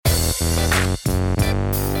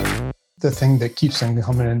the thing that keeps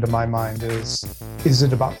coming into my mind is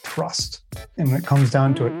it about trust? And when it comes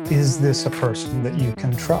down to it, is this a person that you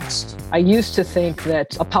can trust? I used to think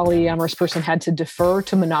that a polyamorous person had to defer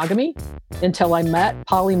to monogamy until I met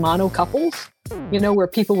poly-mono couples, where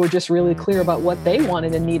people were just really clear about what they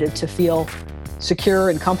wanted and needed to feel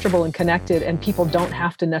secure and comfortable and connected, and people don't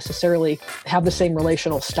have to necessarily have the same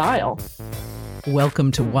relational style.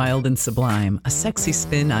 Welcome to Wild and Sublime, a sexy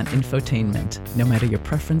spin on infotainment, no matter your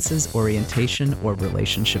preferences, orientation, or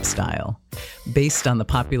relationship style. Based on the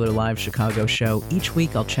popular live Chicago show, each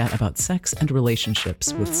week I'll chat about sex and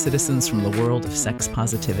relationships with citizens from the world of sex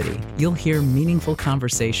positivity. You'll hear meaningful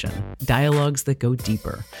conversation, dialogues that go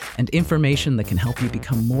deeper, and information that can help you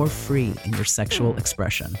become more free in your sexual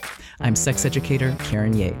expression. I'm sex educator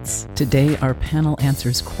Karen Yates. Today, our panel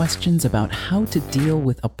answers questions about how to deal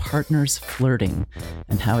with a partner's flirting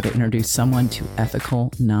and how to introduce someone to ethical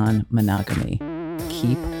non-monogamy.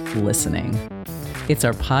 Keep listening. It's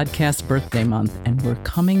our podcast birthday month, and we're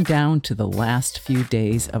coming down to the last few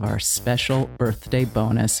days of our special birthday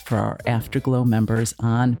bonus for our Afterglow members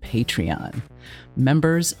on Patreon.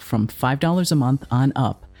 Members from $5 a month on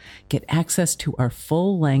up get access to our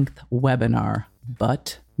full-length webinar,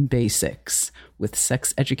 Butt Basics, with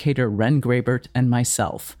sex educator Ren Grabert and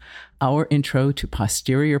myself, our intro to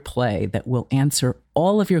posterior play that will answer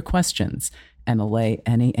all of your questions and allay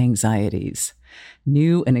any anxieties.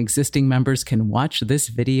 New and existing members can watch this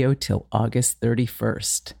video till August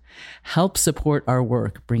 31st. Help support our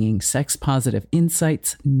work bringing sex-positive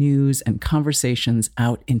insights, news, and conversations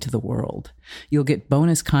out into the world. You'll get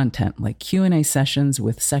bonus content like Q&A sessions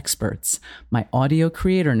with sexperts, my audio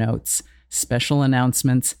creator notes, special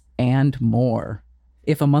announcements, and more.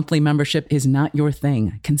 If a monthly membership is not your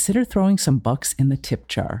thing, consider throwing some bucks in the tip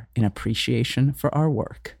jar in appreciation for our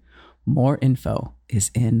work. More info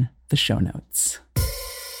is in the show notes.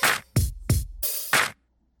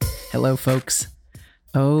 Hello, folks.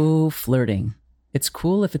 Oh, flirting. It's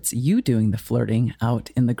cool if it's you doing the flirting out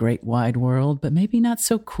in the great wide world, but maybe not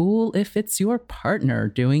so cool if it's your partner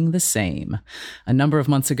doing the same. A number of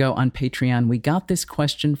months ago on Patreon, we got this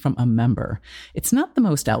question from a member. It's not the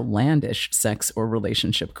most outlandish sex or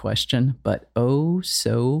relationship question, but oh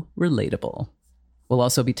so relatable. We'll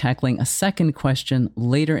also be tackling a second question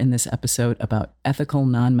later in this episode about ethical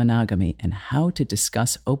non-monogamy and how to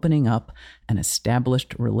discuss opening up an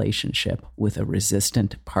established relationship with a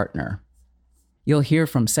resistant partner. You'll hear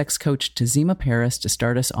from sex coach Tazima Paris to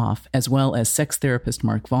start us off, as well as sex therapist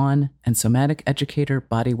Mark Vaughn and somatic educator,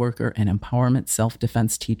 bodyworker, and empowerment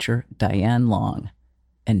self-defense teacher Diane Long.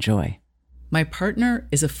 Enjoy. My partner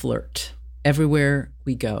is a flirt. Everywhere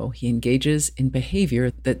we go, he engages in behavior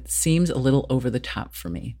that seems a little over the top for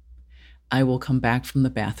me. I will come back from the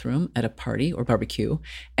bathroom at a party or barbecue,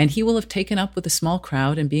 and he will have taken up with a small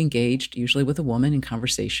crowd and be engaged, usually with a woman, in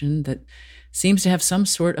conversation that seems to have some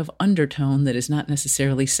sort of undertone that is not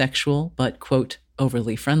necessarily sexual, but, quote,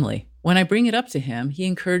 overly friendly. When I bring it up to him, he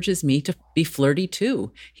encourages me to be flirty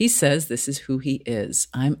too. He says this is who he is.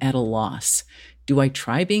 I'm at a loss. Do I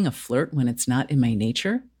try being a flirt when it's not in my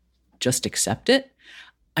nature? Just accept it?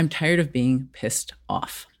 I'm tired of being pissed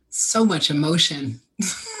off. So much emotion.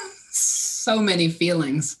 So many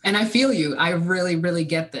feelings. And I feel you. I really, really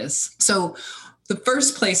get this. So the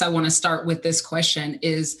first place I want to start with this question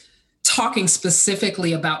is talking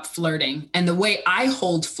specifically about flirting. And the way I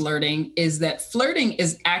hold flirting is that flirting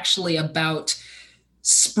is actually about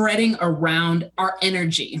spreading around our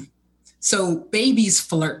energy. So babies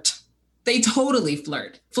flirt. They totally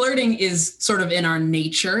flirt. Flirting is sort of in our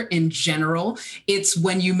nature in general. It's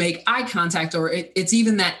when you make eye contact, or it's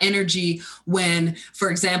even that energy when,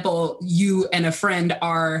 for example, you and a friend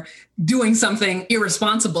are doing something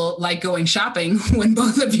irresponsible, like going shopping when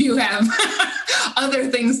both of you have other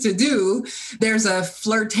things to do. There's a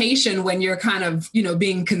flirtation when you're kind of,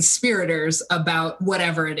 being conspirators about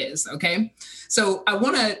whatever it is, okay? So I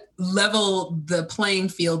want to level the playing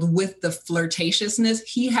field with the flirtatiousness.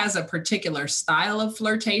 He has a particular style of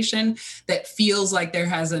flirtation that feels like there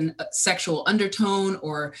has a sexual undertone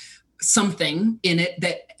or something in it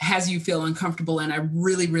that has you feel uncomfortable. And I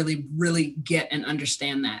really, really, really get and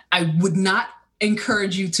understand that. I would not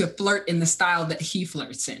encourage you to flirt in the style that he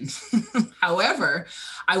flirts in. However,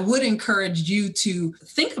 I would encourage you to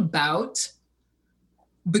think about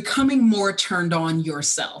becoming more turned on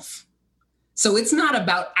yourself. So it's not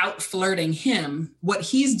about out flirting him. What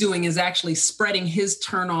he's doing is actually spreading his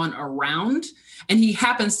turn on around. And he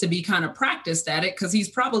happens to be kind of practiced at it because he's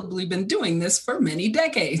probably been doing this for many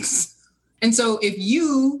decades. And so if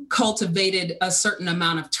you cultivated a certain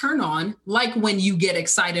amount of turn on, like when you get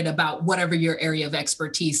excited about whatever your area of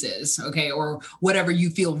expertise is, okay, or whatever you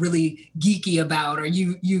feel really geeky about, or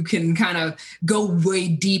you can kind of go way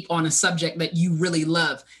deep on a subject that you really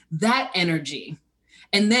love, that energy.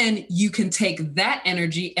 And then you can take that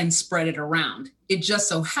energy and spread it around. It just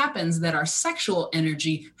so happens that our sexual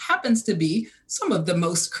energy happens to be some of the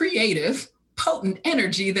most creative, potent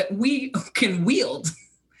energy that we can wield.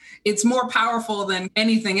 It's more powerful than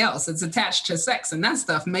anything else. It's attached to sex, and that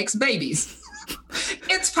stuff makes babies.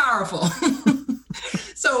 It's powerful.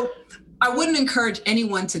 So I wouldn't encourage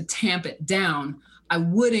anyone to tamp it down. I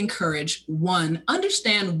would encourage, one,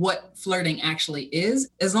 understand what flirting actually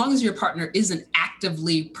is, as long as your partner isn't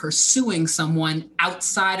actively pursuing someone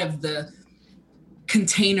outside of the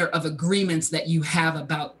container of agreements that you have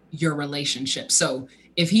about your relationship. So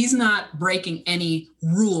if he's not breaking any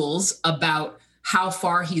rules about how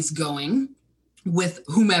far he's going with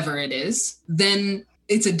whomever it is, then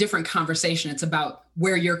it's a different conversation. It's about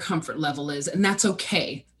where your comfort level is, and that's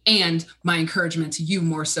okay. And my encouragement to you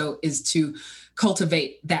more so is to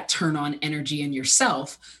cultivate that turn on energy in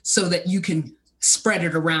yourself so that you can spread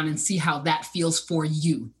it around and see how that feels for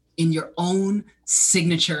you in your own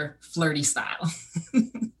signature flirty style.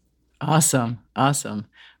 Awesome.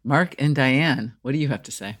 Mark and Diane, what do you have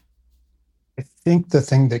to say? I think the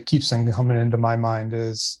thing that keeps coming into my mind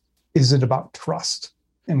is it about trust?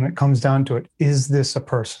 And when it comes down to it, is this a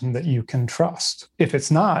person that you can trust? If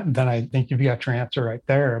it's not, then I think you've got your answer right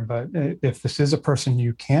there. But if this is a person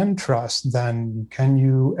you can trust, then can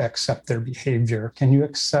you accept their behavior? Can you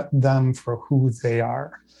accept them for who they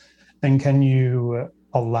are? And can you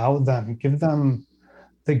allow them, give them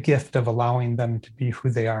the gift of allowing them to be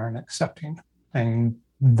who they are and accepting? And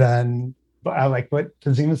then I like what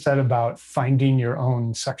Tazina said about finding your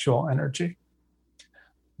own sexual energy.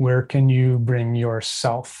 Where can you bring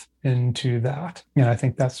yourself into that? I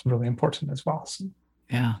think that's really important as well. So.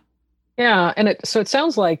 Yeah. Yeah. And so it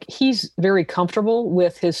sounds like he's very comfortable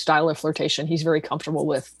with his style of flirtation. He's very comfortable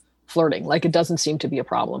with flirting. Like it doesn't seem to be a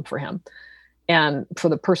problem for him. And for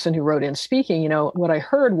the person who wrote in speaking, what I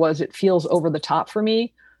heard was it feels over the top for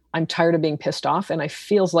me. I'm tired of being pissed off. And I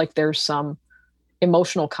feels like there's some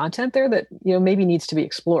emotional content there that, maybe needs to be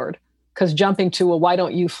explored. Because jumping to, well, why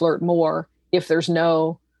don't you flirt more if there's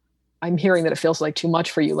no, I'm hearing that it feels like too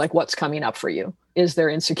much for you. Like what's coming up for you? Is there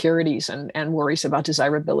insecurities and worries about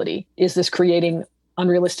desirability? Is this creating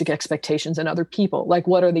unrealistic expectations in other people? Like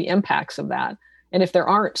what are the impacts of that? And if there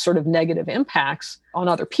aren't sort of negative impacts on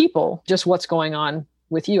other people, just what's going on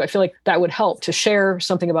with you? I feel like that would help to share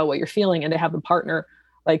something about what you're feeling and to have the partner,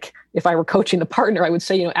 like if I were coaching the partner, I would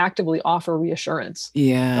say, actively offer reassurance,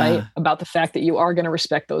 right? About the fact that you are going to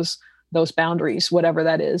respect those boundaries, whatever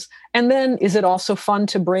that is. And then is it also fun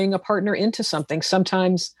to bring a partner into something?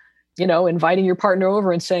 Sometimes, inviting your partner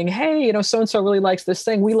over and saying, hey, so-and-so really likes this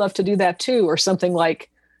thing. We love to do that too. Or something like,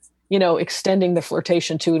 extending the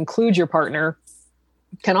flirtation to include your partner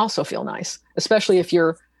can also feel nice, especially if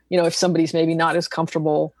you're, if somebody's maybe not as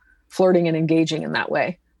comfortable flirting and engaging in that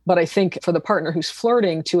way. But I think for the partner who's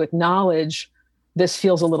flirting to acknowledge this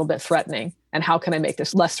feels a little bit threatening. And how can I make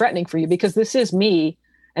this less threatening for you? Because this is me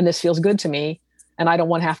and this feels good to me. And I don't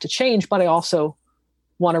want to have to change, but I also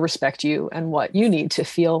want to respect you and what you need to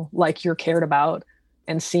feel like you're cared about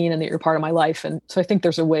and seen and that you're part of my life. And so I think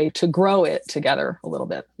there's a way to grow it together a little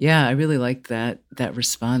bit. Yeah, I really like that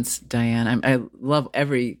response, Diane. I love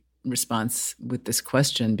every response with this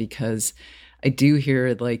question because I do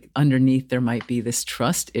hear like underneath there might be this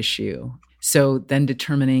trust issue. So then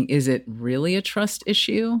determining, is it really a trust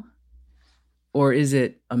issue or is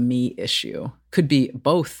it a me issue? Could be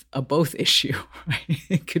both issue, right?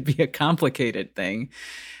 It could be a complicated thing,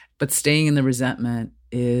 but staying in the resentment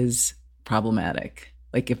is problematic.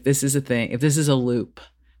 Like if this is a thing, if this is a loop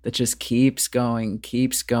that just keeps going,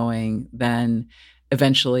 then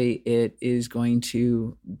eventually it is going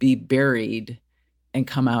to be buried and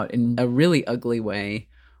come out in a really ugly way,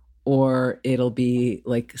 or it'll be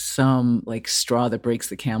like some like straw that breaks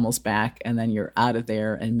the camel's back and then you're out of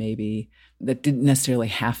there, and maybe that didn't necessarily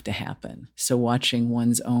have to happen. So watching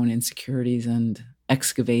one's own insecurities and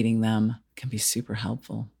excavating them can be super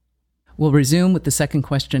helpful. We'll resume with the second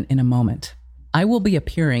question in a moment. I will be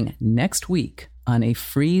appearing next week on a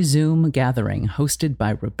free Zoom gathering hosted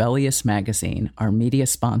by Rebellious Magazine, our media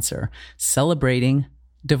sponsor, celebrating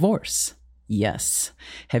divorce. Yes.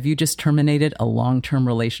 Have you just terminated a long-term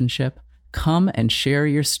relationship? Come and share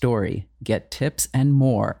your story. Get tips and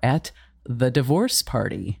more at The Divorce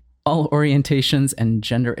Party. All orientations and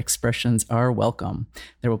gender expressions are welcome.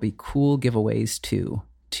 There will be cool giveaways too.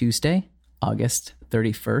 Tuesday, August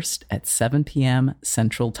 31st at 7 p.m.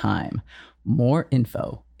 Central Time. More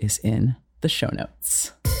info is in the show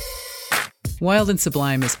notes. Wild and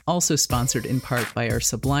Sublime is also sponsored in part by our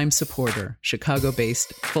Sublime supporter,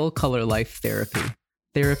 Chicago-based Full Color Life Therapy.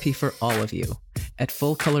 Therapy for all of you at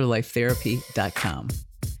fullcolorlifetherapy.com.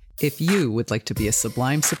 If you would like to be a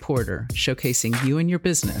Sublime supporter, showcasing you and your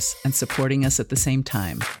business and supporting us at the same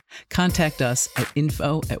time, contact us at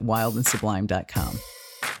info@wildandsublime.com.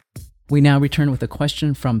 We now return with a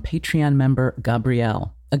question from Patreon member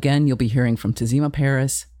Gabrielle. Again, you'll be hearing from Tazima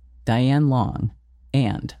Paris, Diane Long,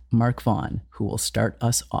 and Mark Vaughn, who will start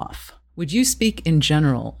us off. Would you speak in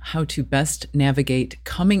general how to best navigate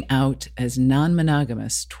coming out as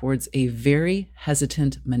non-monogamous towards a very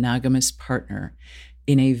hesitant monogamous partner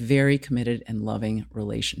in a very committed and loving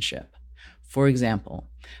relationship? For example,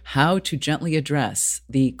 how to gently address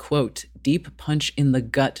the, quote, deep punch in the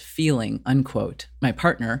gut feeling, unquote, my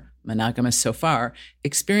partner, monogamous so far,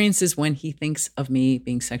 experiences when he thinks of me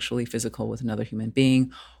being sexually physical with another human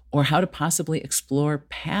being, or how to possibly explore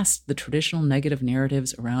past the traditional negative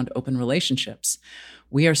narratives around open relationships.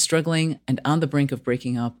 We are struggling and on the brink of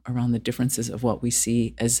breaking up around the differences of what we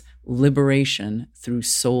see as liberation through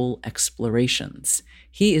soul explorations.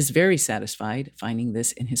 He is very satisfied finding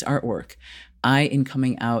this in his artwork. I, in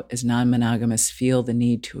coming out as non-monogamous, feel the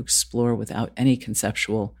need to explore without any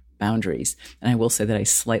conceptual boundaries. And I will say that I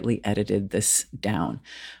slightly edited this down,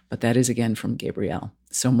 but that is again from Gabrielle.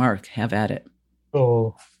 So Mark, have at it.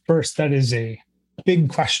 So first, that is a big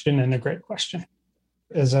question and a great question.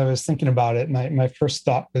 As I was thinking about it, my first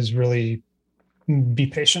thought was really be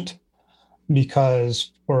patient,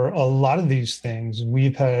 because for a lot of these things,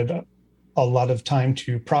 we've had a lot of time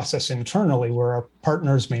to process internally where our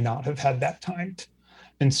partners may not have had that time.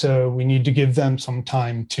 And so we need to give them some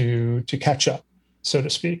time to catch up, so to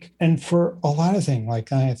speak. And for a lot of things,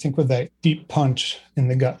 like I think with that deep punch in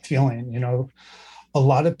the gut feeling, a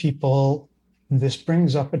lot of people, this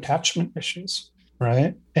brings up attachment issues,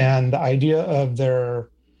 right? And the idea of their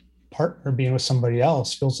partner being with somebody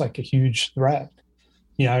else feels like a huge threat.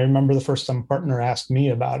 I remember the first time a partner asked me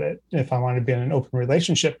about it, if I wanted to be in an open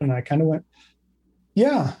relationship. And I kind of went,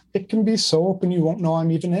 yeah, it can be so open you won't know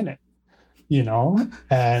I'm even in it, And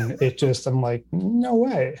I'm like, no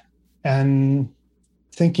way. And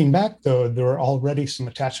thinking back, though, there were already some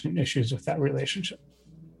attachment issues with that relationship.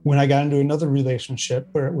 When I got into another relationship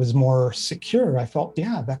where it was more secure, I felt,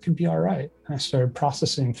 yeah, that could be all right. And I started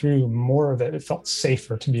processing through more of it. It felt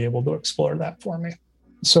safer to be able to explore that for me.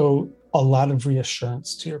 So a lot of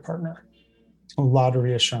reassurance to your partner, a lot of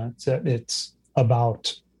reassurance that it's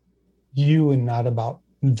about you and not about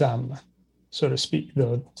them, so to speak,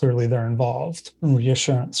 though clearly they're involved.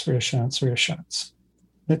 Reassurance.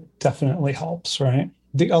 It definitely helps, right?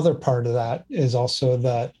 The other part of that is also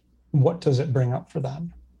that what does it bring up for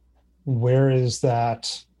them? Where is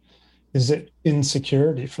that? Is it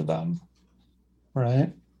insecurity for them,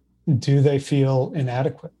 right? Do they feel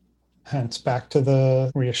inadequate? Hence, back to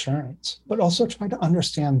the reassurance, but also try to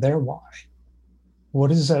understand their why.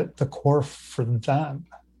 What is at the core for them?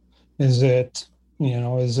 Is it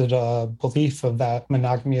a belief of that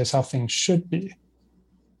monogamy is how things should be?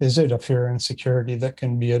 Is it a fear and insecurity that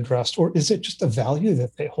can be addressed? Or is it just a value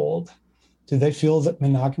that they hold? Do they feel that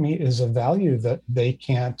monogamy is a value that they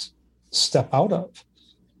can't step out of,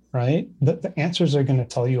 right? The answers are going to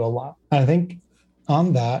tell you a lot. I think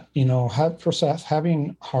on that,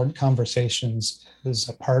 having hard conversations is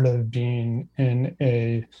a part of being in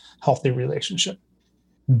a healthy relationship.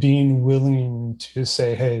 Being willing to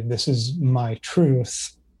say, hey, this is my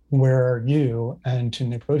truth. Where are you? And to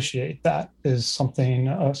negotiate that is something,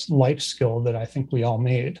 a life skill that I think we all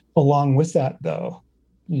need. Along with that, though,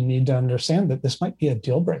 you need to understand that this might be a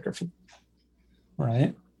deal breaker for them,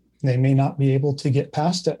 right? They may not be able to get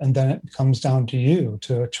past it. And then it comes down to you,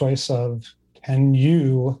 to a choice of, can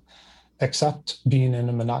you accept being in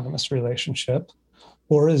a monogamous relationship?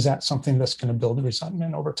 Or is that something that's going to build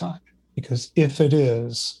resentment over time? Because if it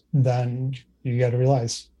is, then you got to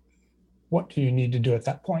realize, what do you need to do at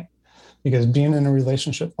that point? Because being in a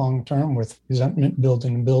relationship long-term with resentment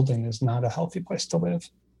building is not a healthy place to live.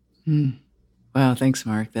 Wow, thanks,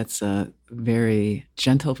 Mark. That's a very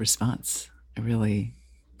gentle response. I really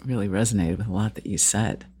resonated with a lot that you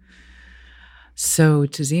said. So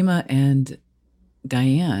Tazima and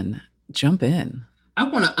Diane, jump in. I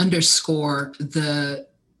want to underscore the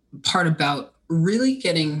part about really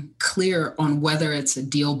getting clear on whether it's a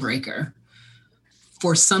deal breaker.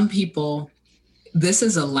 For some people, this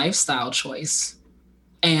is a lifestyle choice.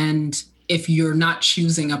 And if you're not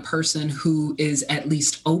choosing a person who is at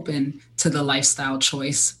least open to the lifestyle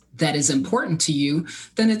choice that is important to you,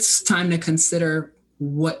 then it's time to consider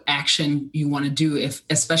what action you want to do,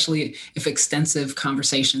 especially if extensive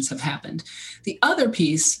conversations have happened. The other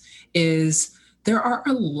piece is there are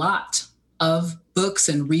a lot of books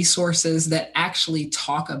and resources that actually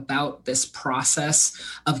talk about this process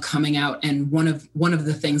of coming out. And one of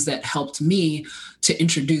the things that helped me to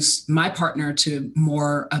introduce my partner to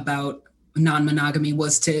more about non-monogamy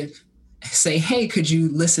was to say, hey, could you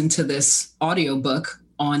listen to this audiobook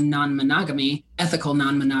on non-monogamy, ethical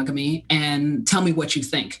non-monogamy, and tell me what you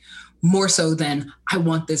think? More so than I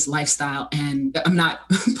want this lifestyle. And I'm not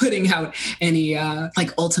putting out any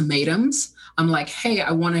ultimatums. I'm like, hey,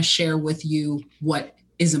 I want to share with you what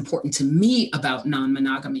is important to me about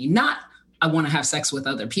non-monogamy. Not I want to have sex with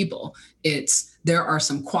other people. It's there are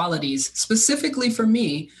some qualities specifically for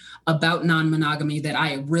me about non-monogamy that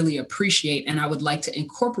I really appreciate. And I would like to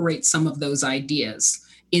incorporate some of those ideas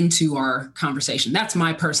into our conversation. That's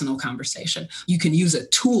my personal conversation. You can use a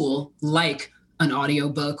tool like an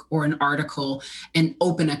audiobook or an article and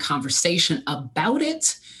open a conversation about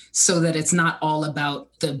it so that it's not all about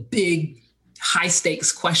the big high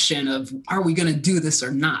stakes question of, are we going to do this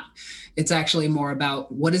or not? It's actually more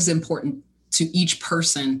about what is important to each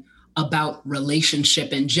person about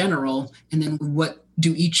relationship in general. And then what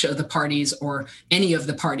do each of the parties or any of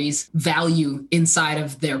the parties value inside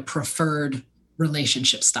of their preferred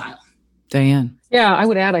relationship style? Diane. Yeah, I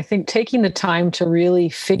would add, I think taking the time to really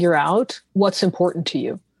figure out what's important to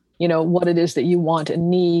you, what it is that you want and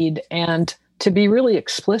need, and to be really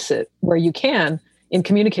explicit where you can in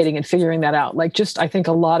communicating and figuring that out. I think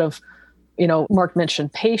a lot of, Mark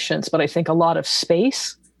mentioned patience, but I think a lot of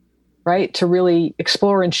space, right? To really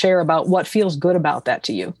explore and share about what feels good about that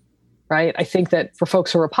to you, right? I think that for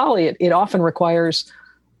folks who are poly, it often requires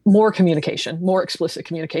more communication, more explicit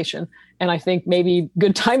communication. And I think maybe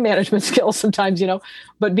good time management skills sometimes,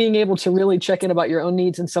 but being able to really check in about your own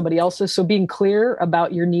needs and somebody else's. So being clear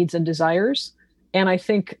about your needs and desires. And I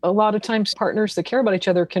think a lot of times partners that care about each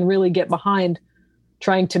other can really get behind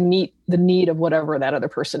trying to meet the need of whatever that other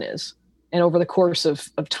person is. And over the course of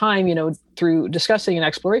time, through discussing and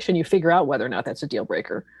exploration, you figure out whether or not that's a deal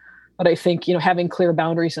breaker. But I think, having clear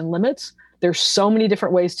boundaries and limits, there's so many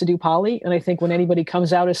different ways to do poly. And I think when anybody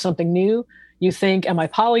comes out as something new, you think, am I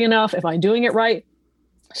poly enough? Am I doing it right?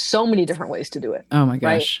 So many different ways to do it. Oh my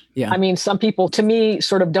gosh. Right? Yeah. I mean, some people, to me,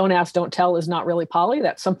 sort of don't ask, don't tell is not really poly.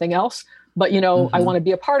 That's something else. But, I want to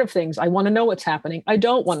be a part of things. I want to know what's happening. I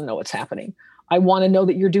don't want to know what's happening. I want to know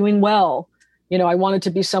that you're doing well. I want it to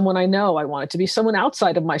be someone I know. I want it to be someone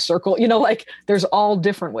outside of my circle. There's all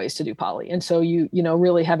different ways to do poly. And so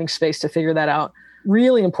really having space to figure that out.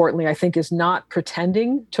 Really importantly, I think, is not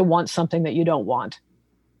pretending to want something that you don't want.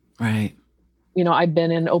 Right. I've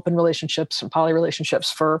been in open relationships and poly relationships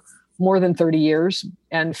for more than 30 years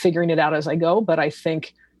and figuring it out as I go. But I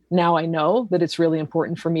think now I know that it's really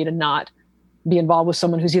important for me to not be involved with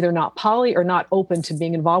someone who's either not poly or not open to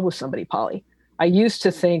being involved with somebody poly. I used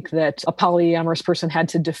to think that a polyamorous person had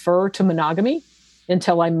to defer to monogamy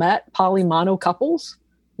until I met poly-mono couples,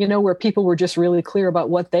 where people were just really clear about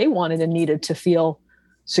what they wanted and needed to feel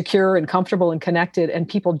secure and comfortable and connected. And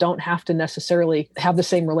people don't have to necessarily have the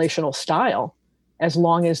same relational style as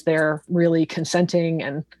long as they're really consenting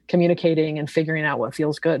and communicating and figuring out what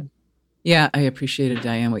feels good. Yeah, I appreciated,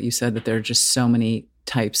 Diane, what you said, that there are just so many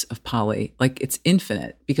types of poly. It's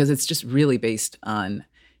infinite because it's just really based on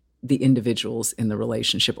the individuals in the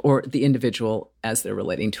relationship or the individual as they're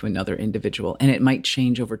relating to another individual. And it might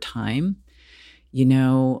change over time.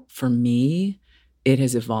 For me, it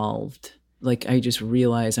has evolved. I just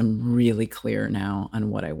realize I'm really clear now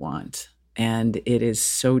on what I want. And it is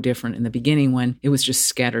so different in the beginning when it was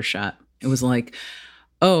just scattershot. It was like,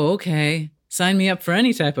 oh, okay, sign me up for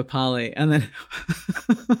any type of poly. And then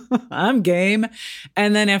I'm game.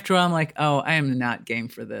 And then after all, I'm like, oh, I am not game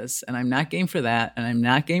for this. And I'm not game for that. And I'm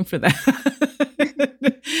not game for that.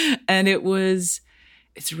 And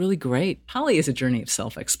it's really great. Poly is a journey of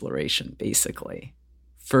self-exploration, basically,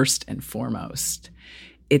 first and foremost.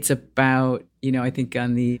 It's about, I think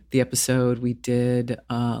on the episode we did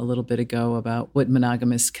a little bit ago about what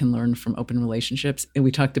monogamists can learn from open relationships. And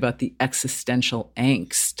we talked about the existential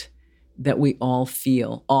angst that we all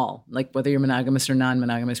feel, whether you're monogamous or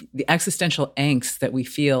non-monogamous, the existential angst that we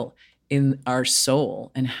feel in our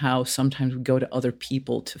soul and how sometimes we go to other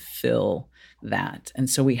people to fill that. And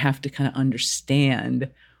so we have to kind of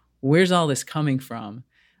understand, where's all this coming from?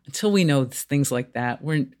 Until we know things like that,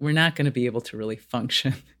 we're not going to be able to really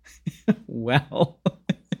function well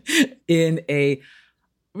in a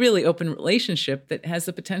really open relationship that has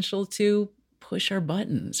the potential to push our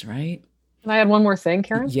buttons, right? Can I add one more thing,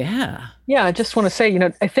 Karen? Yeah. Yeah, I just want to say,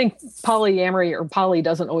 I think polyamory or poly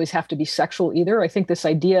doesn't always have to be sexual either. I think this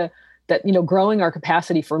idea that, growing our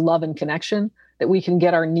capacity for love and connection, that we can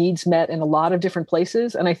get our needs met in a lot of different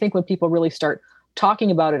places. And I think when people really start talking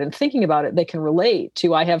about it and thinking about it, they can relate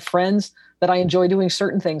to, I have friends that I enjoy doing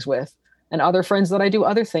certain things with and other friends that I do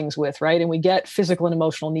other things with, right? And we get physical and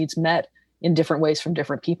emotional needs met in different ways from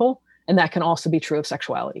different people. And that can also be true of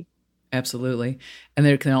sexuality. Absolutely. And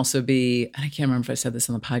there can also be, and I can't remember if I said this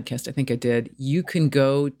on the podcast, I think I did, you can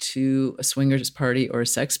go to a swingers party or a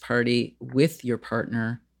sex party with your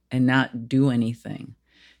partner and not do anything.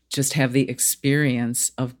 Just have the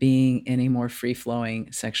experience of being in a more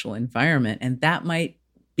free-flowing sexual environment. And that might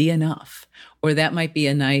be enough, or that might be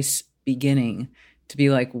a nice beginning to be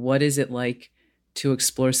like, what is it like to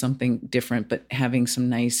explore something different, but having a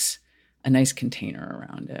nice container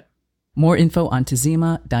around it. More info on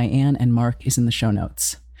Tazima, Diane, and Mark is in the show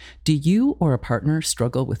notes. Do you or a partner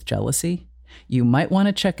struggle with jealousy? You might want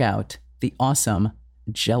to check out the awesome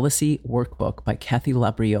Jealousy Workbook by Kathy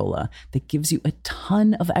Labriola that gives you a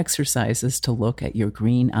ton of exercises to look at your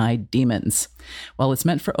green-eyed demons. While it's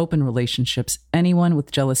meant for open relationships, anyone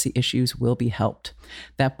with jealousy issues will be helped.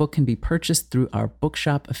 That book can be purchased through our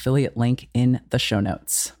bookshop affiliate link in the show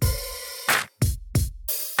notes.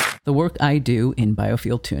 The work I do in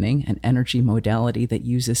biofield tuning, an energy modality that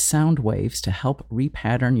uses sound waves to help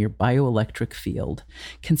repattern your bioelectric field,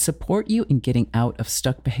 can support you in getting out of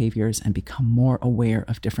stuck behaviors and become more aware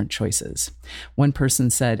of different choices. One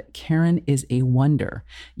person said, "Karen is a wonder.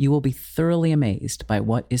 You will be thoroughly amazed by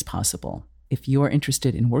what is possible." If you are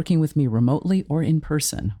interested in working with me remotely or in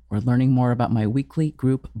person, or learning more about my weekly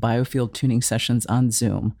group biofield tuning sessions on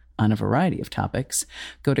Zoom on a variety of topics,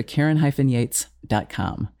 go to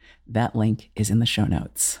Karen-Yates.com. That link is in the show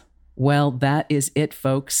notes. Well, that is it,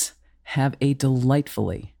 folks. Have a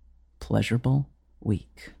delightfully pleasurable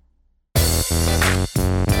week.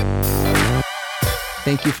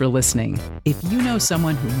 Thank you for listening. If you know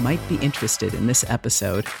someone who might be interested in this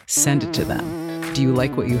episode, send it to them. Do you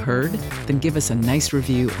like what you heard? Then give us a nice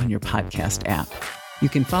review on your podcast app. You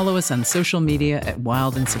can follow us on social media at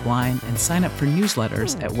Wild and Sublime and sign up for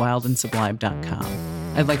newsletters at wildandsublime.com.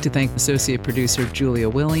 I'd like to thank associate producer Julia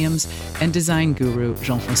Williams and design guru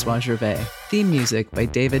Jean-François Gervais. Theme music by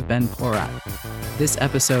David Ben Porat. This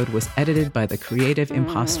episode was edited by the Creative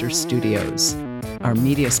Imposter Studios. Our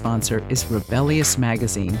media sponsor is Rebellious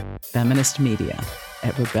Magazine, feminist media,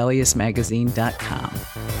 at rebelliousmagazine.com.